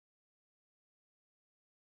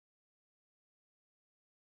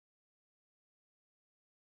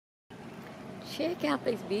Check out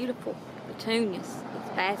these beautiful petunias, these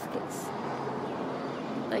baskets.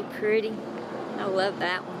 They pretty. I love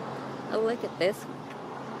that one. Oh, look at this one.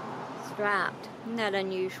 Striped. Isn't that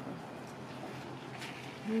unusual?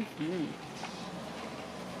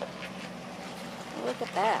 Look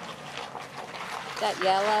at that. Got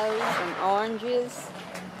yellows and oranges.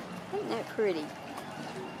 Isn't that pretty?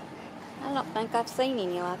 I don't think I've seen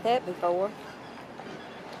any like that before.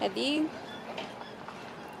 Have you?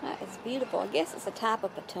 That is beautiful. I guess it's a type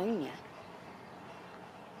of petunia.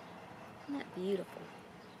 Isn't that beautiful?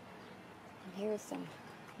 And here's some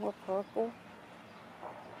more purple.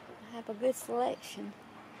 I have a good selection.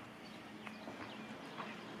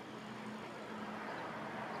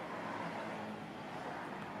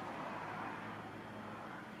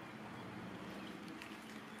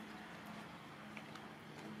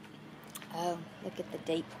 Oh, look at the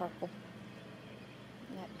deep purple.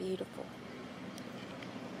 Isn't that beautiful?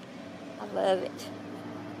 I love it.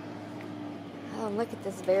 Oh, look at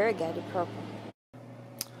this variegated purple.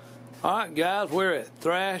 All right, guys, we're at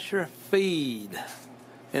Thrasher Feed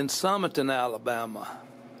in Summerton, Alabama.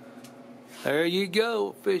 There you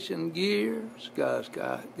go, fishing gears. Guys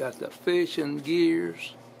got the fishing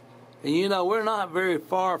gears. And you know, we're not very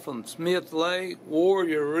far from Smith Lake,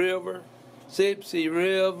 Warrior River, Sipsey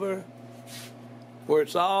River, where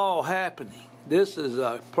it's all happening. This is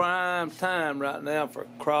a prime time right now for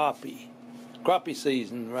crappie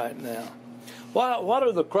season right now. What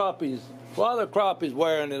are the crappies? Why are the crappies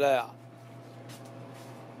wearing it out?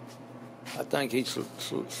 I think he slipped.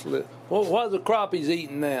 What are the crappies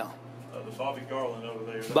eating now? The Bobby Garland over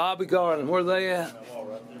there. Bobby Garland, where are they at? That wall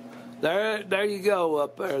right there. There you go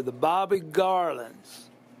up there, the Bobby Garlands.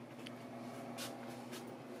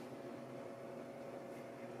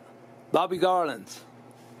 Bobby Garlands.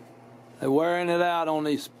 They're wearing it out on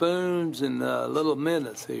these spoons and little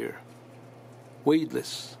minutes here.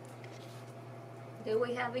 Weedless. Do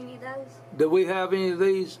we have any of those? Do we have any of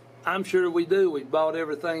these? I'm sure we do. We bought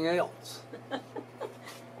everything else.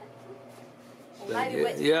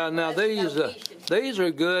 Yeah, now these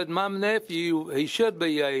are good. My nephew, he should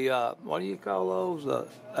be a what do you call those?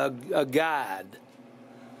 A guide.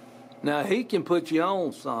 Now he can put you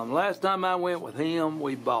on some. Last time I went with him,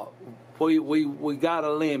 we got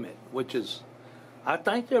a limit, which is, I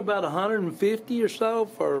think they're about 150 or so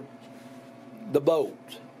for the boat.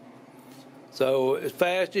 So as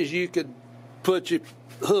fast as you could put your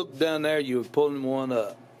hook down there, you were pulling one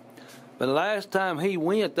up. But last time he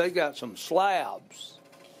went, they got some slabs.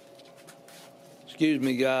 Excuse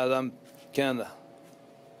me, guys, I'm kind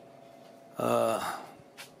of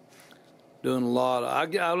doing a lot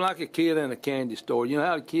of. I'm like a kid in a candy store. You know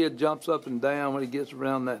how a kid jumps up and down when he gets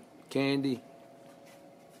around that candy?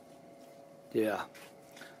 Yeah.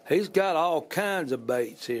 He's got all kinds of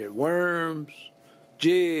baits here. Worms,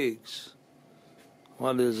 jigs.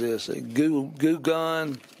 What is this? Goo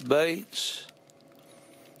gun baits.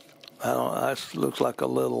 I don't know. That looks like a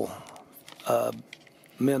little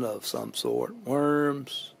minnow of some sort.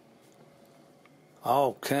 Worms.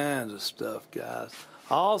 All kinds of stuff, guys.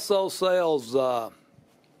 Also sells,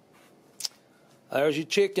 there's your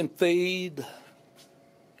chicken feed.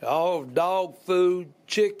 All dog food,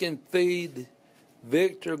 chicken feed,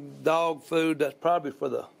 Victor dog food. That's probably for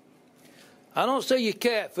the. I don't see your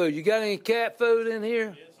cat food. You got any cat food in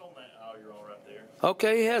here? Yeah, it's on that aisle you're on right there.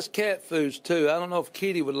 Okay, he has cat foods too. I don't know if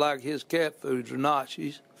Kitty would like his cat foods or not.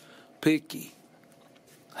 She's picky.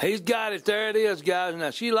 He's got it. There it is, guys. Now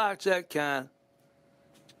she likes that kind.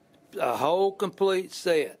 A whole complete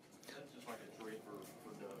set. That's just like a treat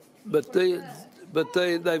for dogs. But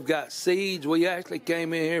they've got seeds. We actually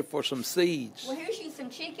came in here for some seeds. Well, here's you some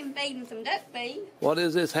chicken feed and some duck feed. What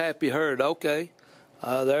is this Happy Herd? Okay.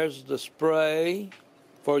 There's the spray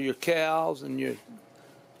for your cows and your.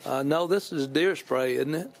 No, this is deer spray,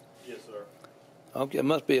 isn't it? Yes, sir. Okay, it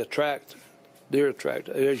must be a tractor, deer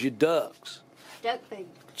tractor. There's your ducks. Duck feed.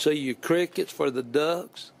 See your crickets for the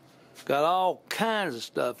ducks. Got all kinds of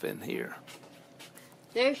stuff in here.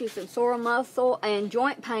 There's you some sore muscle and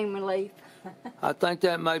joint pain relief. I think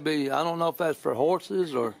that may be, I don't know if that's for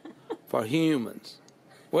horses or for humans.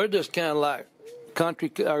 We're just kind of like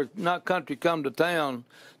country, or not country come to town,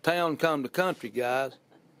 town come to country, guys.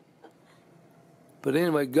 But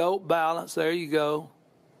anyway, goat balance, there you go.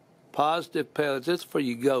 Positive pellets, it's for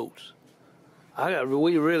your goats.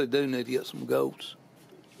 We really do need to get some goats.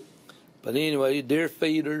 But anyway, deer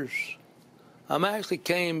feeders. I'm actually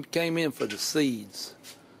came in for the seeds.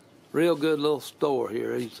 Real good little store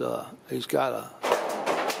here. He's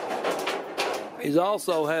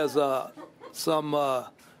also has some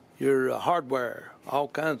your hardware, all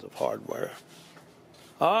kinds of hardware.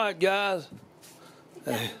 All right, guys.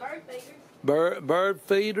 Bird feeders. Bird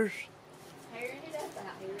feeders. Tearing it up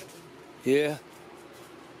out here. Yeah.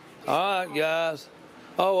 All right, guys.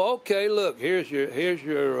 Oh, okay. Look, here's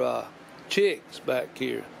your chicks back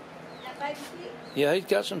here. That baby chick? Yeah, he's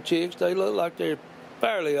got some chicks. They look like they're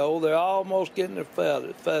fairly old. They're almost getting their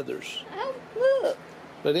feathers. Oh, look.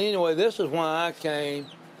 But anyway, this is why I came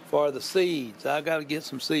for the seeds. I got to get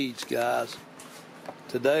some seeds, guys.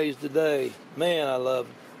 Today's the day. Man, I love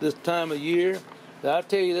this time of year. I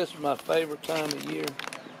tell you, this is my favorite time of year.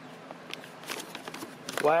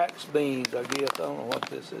 Wax beans, I guess. I don't know what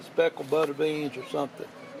this is. Speckled butter beans or something.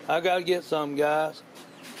 I got to get some, guys.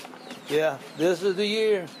 Yeah, this is the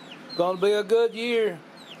year. It's going to be a good year.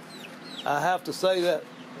 I have to say that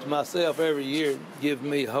to myself every year. It gives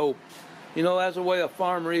me hope. You know, that's the way a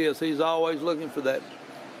farmer is. He's always looking for that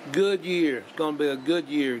good year. It's going to be a good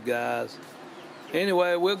year, guys.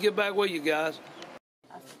 Anyway, we'll get back with you guys.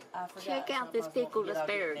 Check out this pickled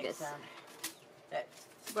asparagus.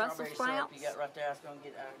 Brussels sprouts, you got right there, I was gonna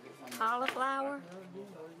get some. cauliflower,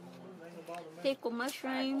 pickled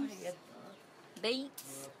mushrooms,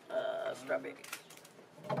 beets. Strawberry.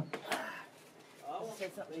 I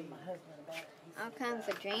said something to my husband about it. All kinds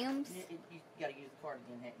of jams. You gotta use the card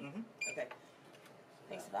again, haven't you? Okay.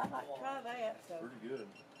 He said, I'd like to try that, so. Pretty good.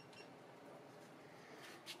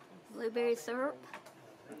 Blueberry syrup,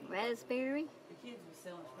 raspberry, The kids were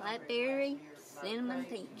selling blackberry, cinnamon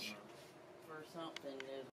peach. for something.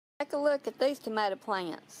 Take a look at these tomato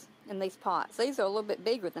plants in these pots. These are a little bit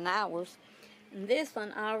bigger than ours. And this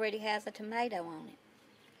one already has a tomato on it.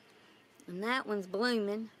 And that one's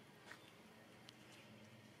blooming.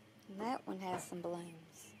 And that one has some blooms.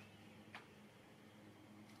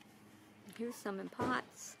 And here's some in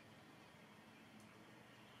pots.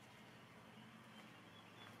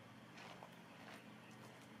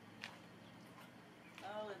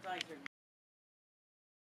 Oh, it's like they're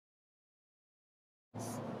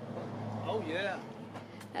Oh, yeah.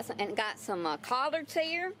 And got some collards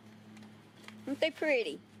here. Aren't they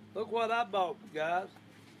pretty? Look what I bought, guys.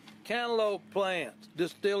 Cantaloupe plants,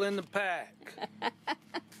 just still in the pack.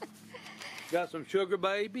 Got some sugar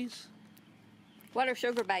babies. What are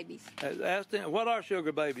sugar babies? Ask them, what are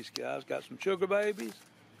sugar babies, guys? Got some sugar babies,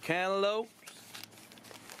 cantaloupes,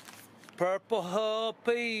 purple hull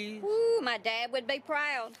peas, Ooh, my dad would be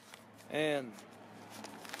proud. and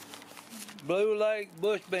Blue Lake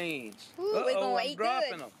bush beans. Ooh, we're gonna I'm eat dropping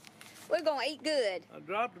good. them. We're gonna eat good. I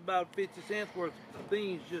dropped about 50 cents worth of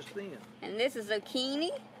beans just then. And this is zucchini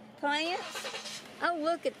plants. Oh,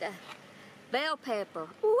 look at the bell pepper.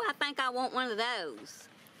 Ooh, I think I want one of those.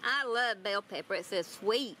 I love bell pepper. It says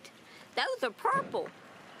sweet. Those are purple.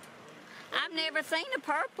 I've never seen a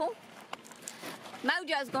purple.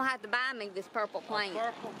 Mojo's gonna have to buy me this purple plant.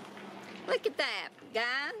 Purple. Look at that,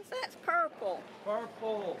 guys. That's purple.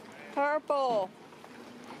 Purple. Purple.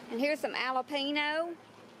 And here's some jalapeno.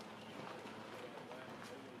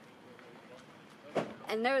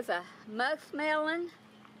 And there's a muskmelon.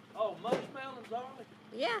 Oh, muskmelons, are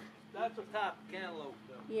they? Yeah. That's a type of cantaloupe,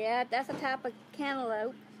 though. Yeah, that's a type of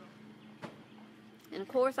cantaloupe. And of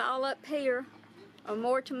course, all up here are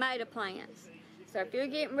more tomato plants. So if you're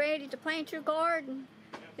getting ready to plant your garden,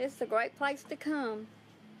 this is a great place to come.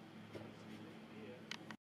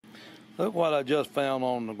 Look what I just found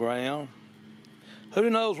on the ground. Who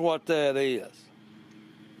knows what that is?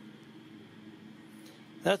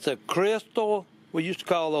 That's a crystal. We used to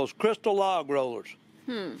call those crystal log rollers.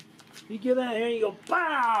 You get out here and you go,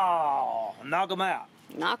 pow! Knock them out.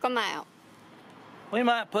 Knock them out. We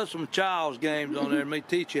might put some child's games on there and me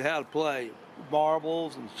teach you how to play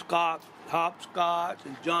marbles and hopscotch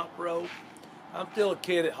and jump rope. I'm still a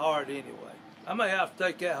kid at heart anyway. I may have to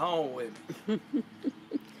take that home with me.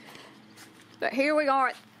 But here we are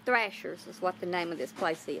at Thrasher's, is what the name of this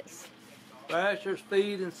place is. Thrasher's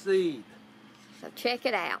Feed and Seed. So check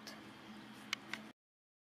it out.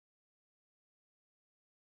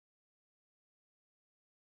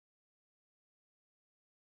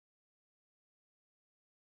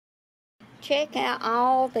 Check out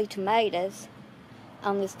all the tomatoes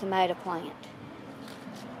on this tomato plant.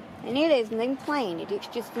 And it isn't even planted, it's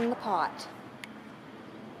just in the pot.